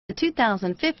The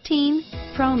 2015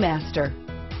 ProMaster.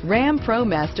 Ram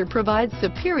ProMaster provides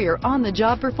superior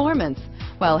on-the-job performance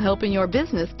while helping your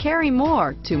business carry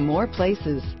more to more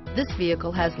places. This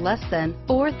vehicle has less than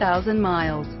 4,000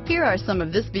 miles. Here are some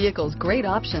of this vehicle's great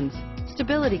options: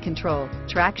 stability control,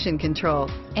 traction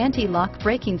control, anti-lock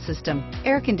braking system,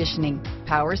 air conditioning,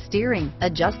 power steering,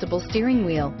 adjustable steering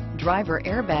wheel, driver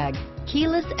airbag,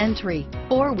 keyless entry,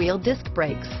 four-wheel disc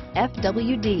brakes,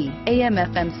 FWD,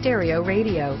 AM/FM stereo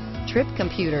radio, trip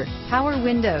computer, power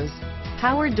windows,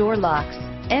 power door locks,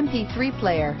 MP3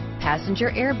 player, passenger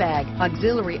airbag,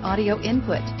 auxiliary audio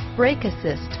input, brake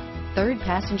assist, third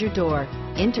passenger door,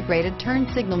 integrated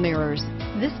turn signal mirrors.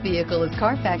 This vehicle is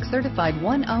Carfax certified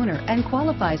one owner and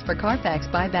qualifies for Carfax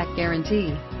buyback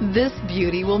guarantee. This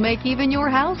beauty will make even your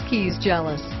house keys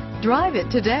jealous. Drive it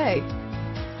today.